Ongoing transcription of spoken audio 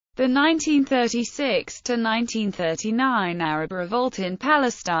The 1936–1939 Arab revolt in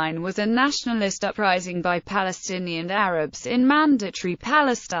Palestine was a nationalist uprising by Palestinian Arabs in Mandatory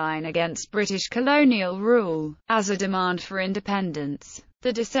Palestine against British colonial rule, as a demand for independence.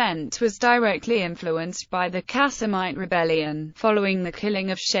 The dissent was directly influenced by the Qassimite rebellion, following the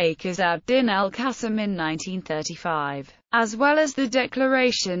killing of Sheikh Izz-ad-Din al-Qasim in 1935, as well as the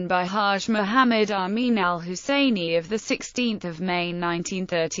declaration by Haj Mohammed Amin al-Husseini of 16 May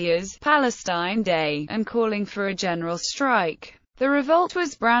 1930 as Palestine Day, and calling for a general strike. The revolt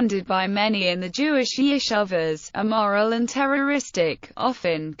was branded by many in the Jewish Yishuv as immoral and terroristic,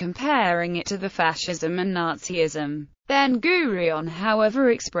 often comparing it to the fascism and Nazism. Ben-Gurion, however,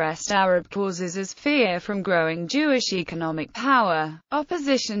 expressed Arab causes as fear from growing Jewish economic power,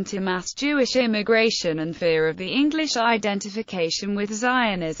 opposition to mass Jewish immigration, and fear of the English identification with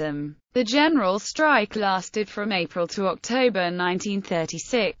Zionism. The general strike lasted from April to October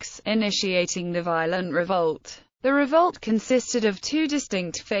 1936, initiating the violent revolt. The revolt consisted of two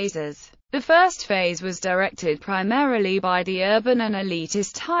distinct phases. The first phase was directed primarily by the urban and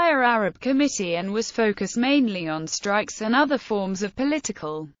elitist Higher Arab Committee and was focused mainly on strikes and other forms of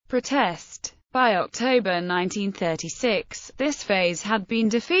political protest. By October 1936, this phase had been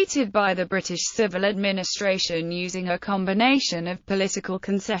defeated by the British civil administration using a combination of political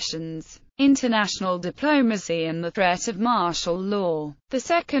concessions, international diplomacy and the threat of martial law. The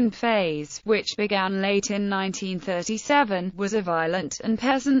second phase, which began late in 1937, was a violent and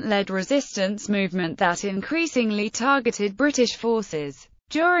peasant-led resistance movement that increasingly targeted British forces.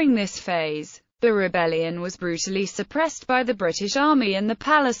 During this phase, the rebellion was brutally suppressed by the British Army and the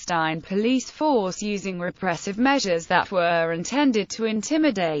Palestine police force using repressive measures that were intended to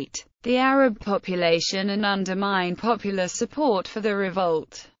intimidate the Arab population and undermine popular support for the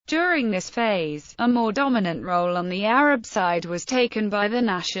revolt. During this phase, a more dominant role on the Arab side was taken by the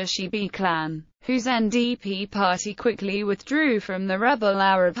Nasser Shibi clan, whose NDP party quickly withdrew from the rebel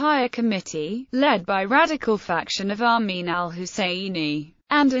Arab Higher Committee, led by radical faction of Amin al-Husseini,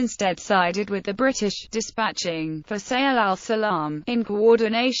 and instead sided with the British, dispatching Faisal al-Salam, in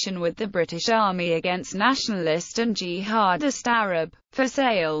coordination with the British Army, against nationalist and jihadist Arab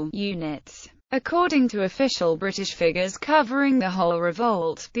Faisal units. According to official British figures covering the whole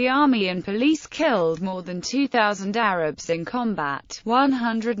revolt, the army and police killed more than 2,000 Arabs in combat,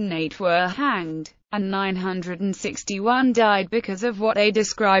 108 were hanged, and 961 died because of what they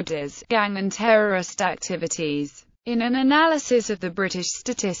described as gang and terrorist activities. In an analysis of the British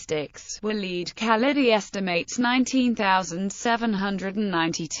statistics, Walid Khalidi estimates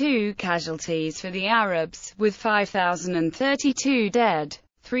 19,792 casualties for the Arabs, with 5,032 dead,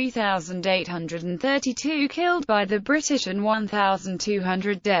 3,832 killed by the British and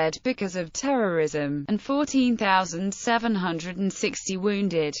 1,200 dead because of terrorism, and 14,760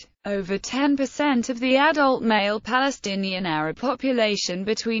 wounded. Over 10% of the adult male Palestinian Arab population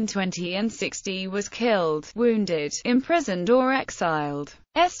between 20 and 60 was killed, wounded, imprisoned or exiled.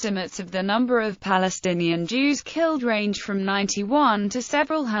 Estimates of the number of Palestinian Jews killed range from 91 to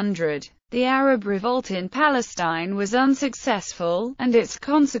several hundred. The Arab revolt in Palestine was unsuccessful, and its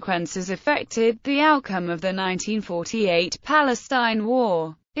consequences affected the outcome of the 1948 Palestine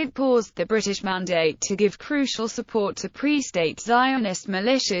War. It paused the British mandate to give crucial support to pre-state Zionist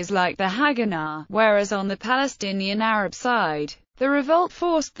militias like the Haganah, whereas on the Palestinian Arab side, the revolt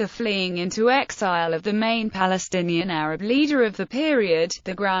forced the fleeing into exile of the main Palestinian Arab leader of the period,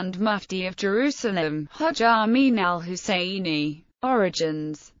 the Grand Mufti of Jerusalem, Haj Amin al-Husseini.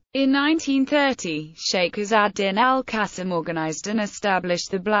 Origins. In 1930, Sheikh Izz-ad-Din al-Qasim organized and established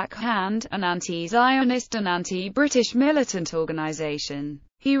the Black Hand, an anti-Zionist and anti-British militant organization.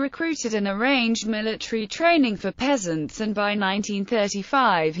 He recruited and arranged military training for peasants, and by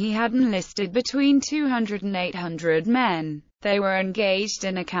 1935 he had enlisted between 200 and 800 men. They were engaged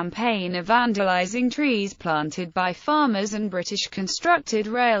in a campaign of vandalizing trees planted by farmers and British-constructed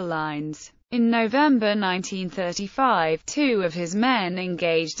rail lines. In November 1935, 2 of his men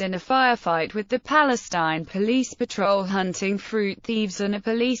engaged in a firefight with the Palestine police patrol hunting fruit thieves, and a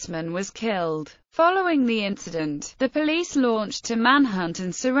policeman was killed. Following the incident, the police launched a manhunt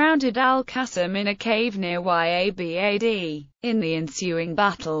and surrounded al-Qasim in a cave near Yabad. In the ensuing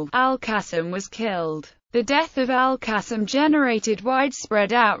battle, al-Qasim was killed. The death of al-Qasim generated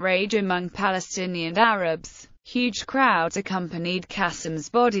widespread outrage among Palestinian Arabs. Huge crowds accompanied Qasim's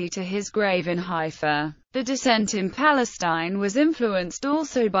body to his grave in Haifa. The dissent in Palestine was influenced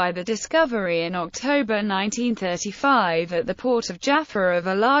also by the discovery in October 1935 at the port of Jaffa of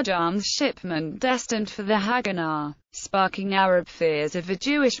a large arms shipment destined for the Haganah. sparking Arab fears of a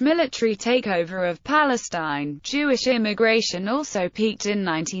Jewish military takeover of Palestine. Jewish immigration also peaked in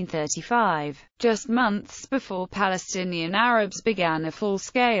 1935, just months before Palestinian Arabs began a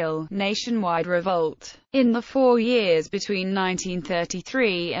full-scale, nationwide revolt. In the 4 years between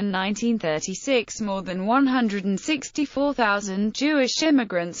 1933 and 1936, more than 164,000 Jewish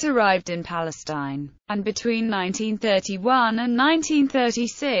immigrants arrived in Palestine, and between 1931 and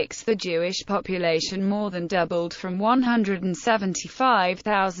 1936 the Jewish population more than doubled from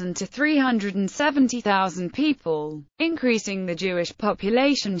 175,000 to 370,000 people, increasing the Jewish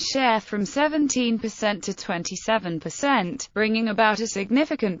population share from 17% to 27%, bringing about a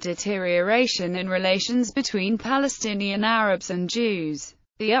significant deterioration in relations between Palestinian Arabs and Jews.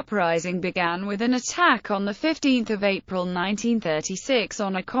 The uprising began with an attack on 15 April 1936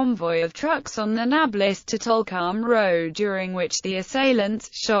 on a convoy of trucks on the Nablus to Tulkarm Road, during which the assailants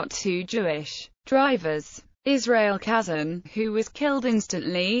shot 2 Jewish drivers, Israel Kazan, who was killed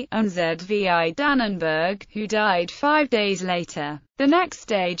instantly, and Zvi Dannenberg, who died 5 days later. The next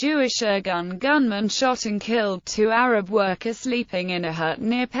day, Jewish Irgun gunmen shot and killed 2 Arab workers sleeping in a hut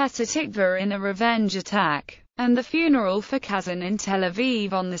near Petah Tikva in a revenge attack, and the funeral for Kazan in Tel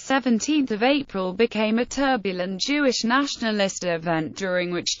Aviv on 17 April became a turbulent Jewish nationalist event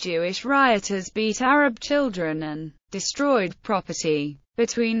during which Jewish rioters beat Arab children and destroyed property.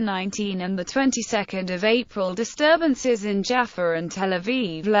 Between 19 and the 22nd of April, disturbances in Jaffa and Tel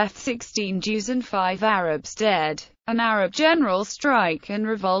Aviv left 16 Jews and 5 Arabs dead. An Arab general strike and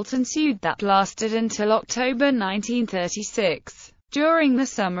revolt ensued that lasted until October 1936. During the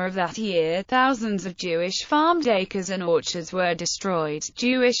summer of that year, thousands of Jewish farmed acres and orchards were destroyed,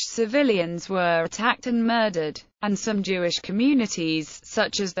 Jewish civilians were attacked and murdered, and some Jewish communities,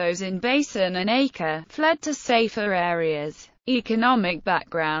 such as those in Basin and Acre, fled to safer areas. Economic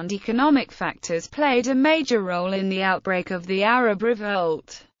background. Economic factors played a major role in the outbreak of the Arab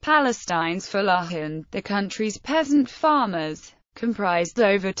Revolt. Palestine's Falahin, the country's peasant farmers, comprised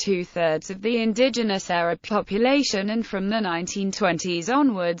over 2/3 of the indigenous Arab population, and from the 1920s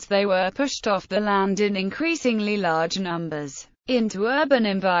onwards they were pushed off the land in increasingly large numbers, into urban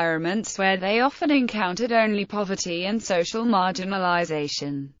environments where they often encountered only poverty and social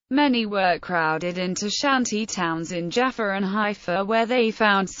marginalization. Many were crowded into shanty towns in Jaffa and Haifa, where they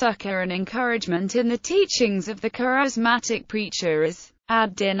found succor and encouragement in the teachings of the charismatic preachers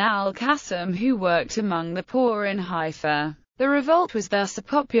ad-Din al-Qassam, who worked among the poor in Haifa. The revolt was thus a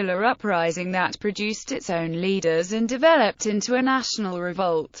popular uprising that produced its own leaders and developed into a national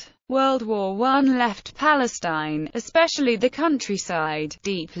revolt. World War I left Palestine, especially the countryside,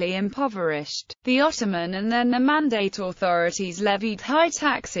 deeply impoverished. The Ottoman and then the Mandate authorities levied high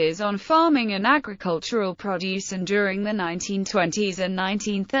taxes on farming and agricultural produce, and during the 1920s and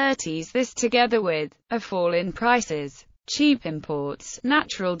 1930s, this together with a fall in prices, cheap imports,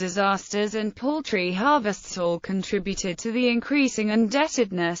 natural disasters and poultry harvests all contributed to the increasing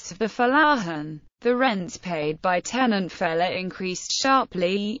indebtedness of the Falahin. The rents paid by tenant fella increased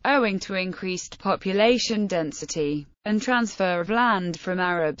sharply, owing to increased population density, and transfer of land from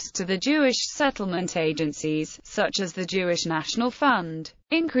Arabs to the Jewish settlement agencies, such as the Jewish National Fund,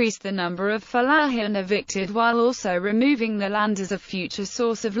 increased the number of Falahin evicted while also removing the land as a future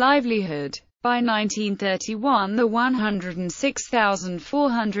source of livelihood. By 1931, the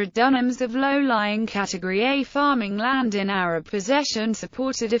 106,400 dunams of low-lying Category A farming land in Arab possession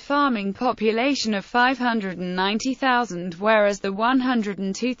supported a farming population of 590,000, whereas the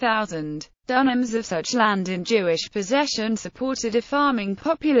 102,000 dunams of such land in Jewish possession supported a farming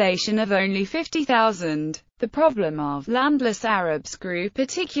population of only 50,000. The problem of landless Arabs grew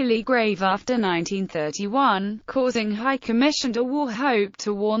particularly grave after 1931, causing High Commissioner War Hope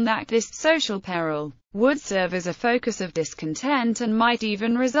to warn that this social peril would serve as a focus of discontent and might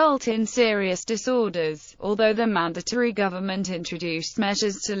even result in serious disorders. Although the mandatory government introduced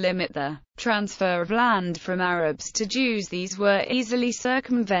measures to limit the transfer of land from Arabs to Jews, these were easily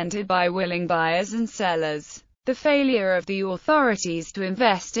circumvented by willing buyers and sellers. The failure of the authorities to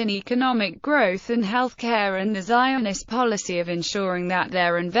invest in economic growth and healthcare, and the Zionist policy of ensuring that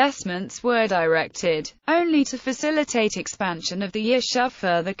their investments were directed only to facilitate expansion of the Yishuv,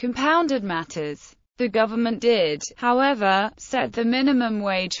 further compounded matters. The government did, however, set the minimum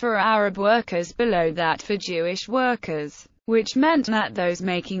wage for Arab workers below that for Jewish workers, which meant that those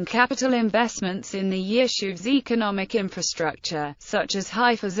making capital investments in the Yishuv's economic infrastructure, such as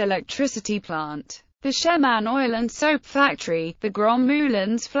Haifa's electricity plant, the Sheman oil and soap factory, the Grom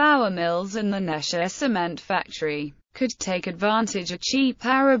Moulins flour mills and the Nesher cement factory, could take advantage of cheap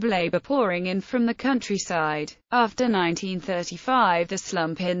Arab labor pouring in from the countryside. After 1935, the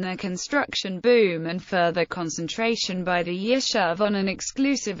slump in the construction boom and further concentration by the Yishuv on an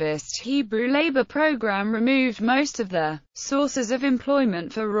exclusivist Hebrew labor program removed most of the sources of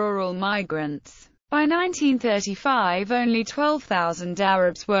employment for rural migrants. By 1935, only 12,000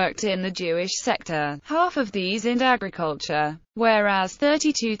 Arabs worked in the Jewish sector, half of these in agriculture, whereas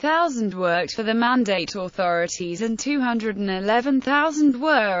 32,000 worked for the mandate authorities and 211,000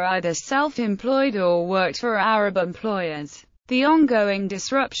 were either self-employed or worked for Arab employers. The ongoing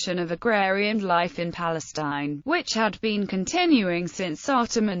disruption of agrarian life in Palestine, which had been continuing since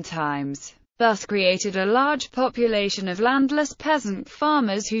Ottoman times, thus created a large population of landless peasant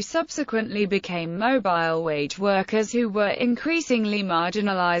farmers who subsequently became mobile wage workers who were increasingly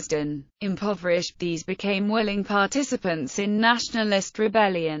marginalized and impoverished. These became willing participants in nationalist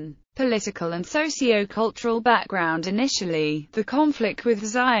rebellion. Political and socio-cultural background. Initially, the conflict with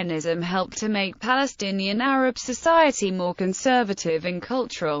Zionism helped to make Palestinian Arab society more conservative in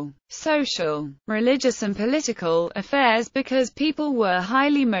cultural, social, religious and political affairs because people were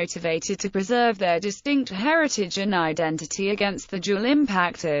highly motivated to preserve their distinct heritage and identity against the dual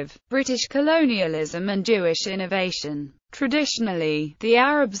impact of British colonialism and Jewish innovation. Traditionally, the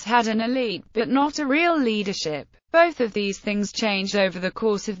Arabs had an elite but not a real leadership. Both of these things changed over the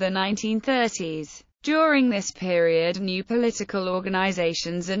course of the 1930s. During this period, new political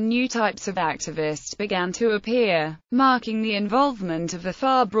organizations and new types of activists began to appear, marking the involvement of a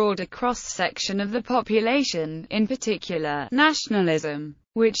far broader cross-section of the population, in particular, nationalism,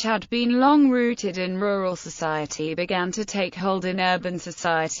 which had been long rooted in rural society, began to take hold in urban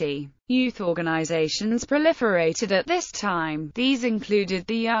society. Youth organizations proliferated at this time. These included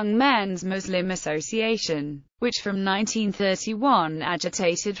the Young Men's Muslim Association, which from 1931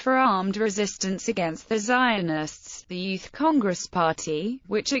 agitated for armed resistance against the Zionists, the Youth Congress Party,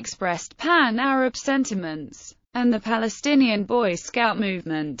 which expressed pan-Arab sentiments, and the Palestinian Boy Scout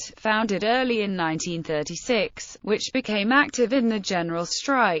movement, founded early in 1936, which became active in the general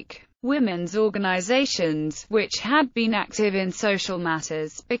strike. Women's organizations, which had been active in social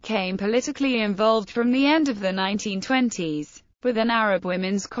matters, became politically involved from the end of the 1920s, with an Arab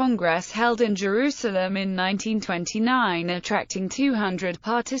Women's Congress held in Jerusalem in 1929 attracting 200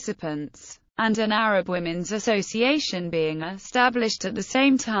 participants, and an Arab Women's Association being established at the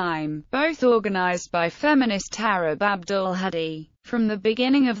same time, both organized by feminist Arab Abdul Hadi. From the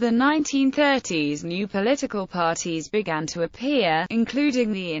beginning of the 1930s, new political parties began to appear,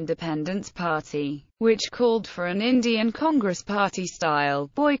 including the Independence Party, which called for an Indian Congress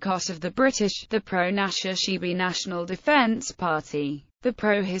Party-style boycott of the British, the pro-Nashashibi National Defense Party, the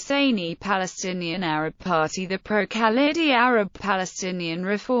pro-Husseini Palestinian Arab Party, the pro-Khalidi Arab Palestinian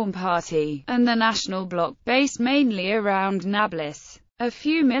Reform Party, and the National Bloc based mainly around Nablus. A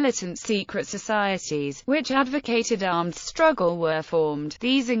few militant secret societies, which advocated armed struggle, were formed.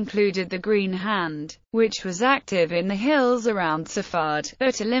 These included the Green Hand, which was active in the hills around Safad,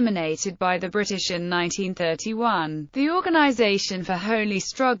 but eliminated by the British in 1931. The Organization for Holy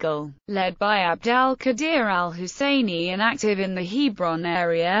Struggle, led by Abd al-Qadir al-Husseini and active in the Hebron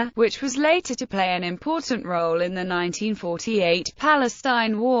area, which was later to play an important role in the 1948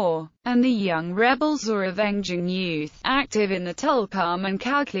 Palestine War, and the Young Rebels or Avenging Youth, active in the Tulkarm and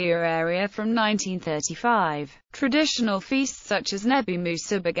Kalklia area from 1935. Traditional feasts such as Nebi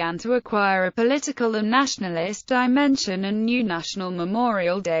Musa began to acquire a political and nationalist dimension, and new national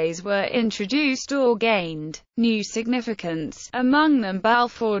memorial days were introduced or gained new significance, among them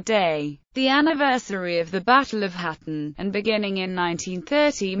Balfour Day, the anniversary of the Battle of Hattin, and beginning in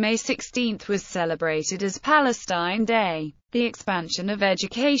 1930, May 16 was celebrated as Palestine Day. The expansion of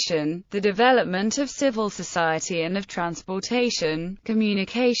education, the development of civil society and of transportation,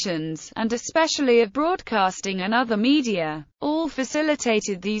 communications, and especially of broadcasting and other media, all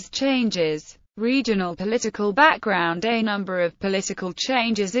facilitated these changes. Regional political background. A number of political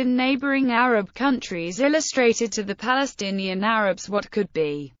changes in neighboring Arab countries illustrated to the Palestinian Arabs what could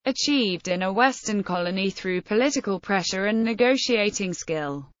be achieved in a Western colony through political pressure and negotiating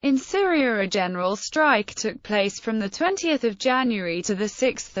skill. In Syria, a general strike took place from the 20th of January to the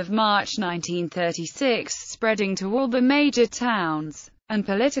 6th of March 1936, spreading to all the major towns, and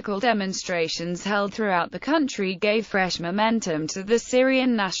political demonstrations held throughout the country gave fresh momentum to the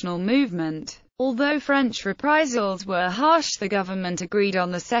Syrian national movement. Although French reprisals were harsh, the government agreed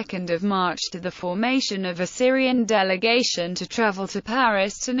on the 2nd of March to the formation of a Syrian delegation to travel to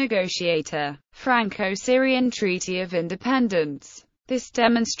Paris to negotiate a Franco-Syrian Treaty of Independence. This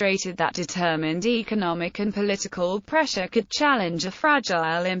demonstrated that determined economic and political pressure could challenge a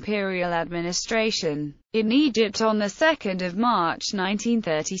fragile imperial administration. In Egypt on 2 March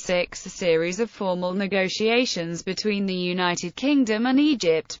 1936, a series of formal negotiations between the United Kingdom and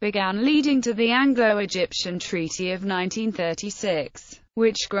Egypt began, leading to the Anglo-Egyptian Treaty of 1936,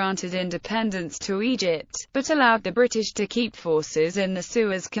 which granted independence to Egypt, but allowed the British to keep forces in the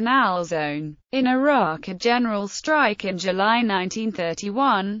Suez Canal zone. In Iraq, a general strike in July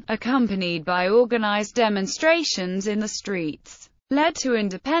 1931, accompanied by organized demonstrations in the streets, led to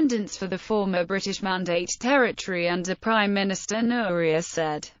independence for the former British Mandate territory under Prime Minister Nouri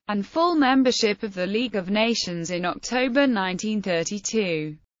Assad, and full membership of the League of Nations in October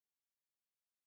 1932.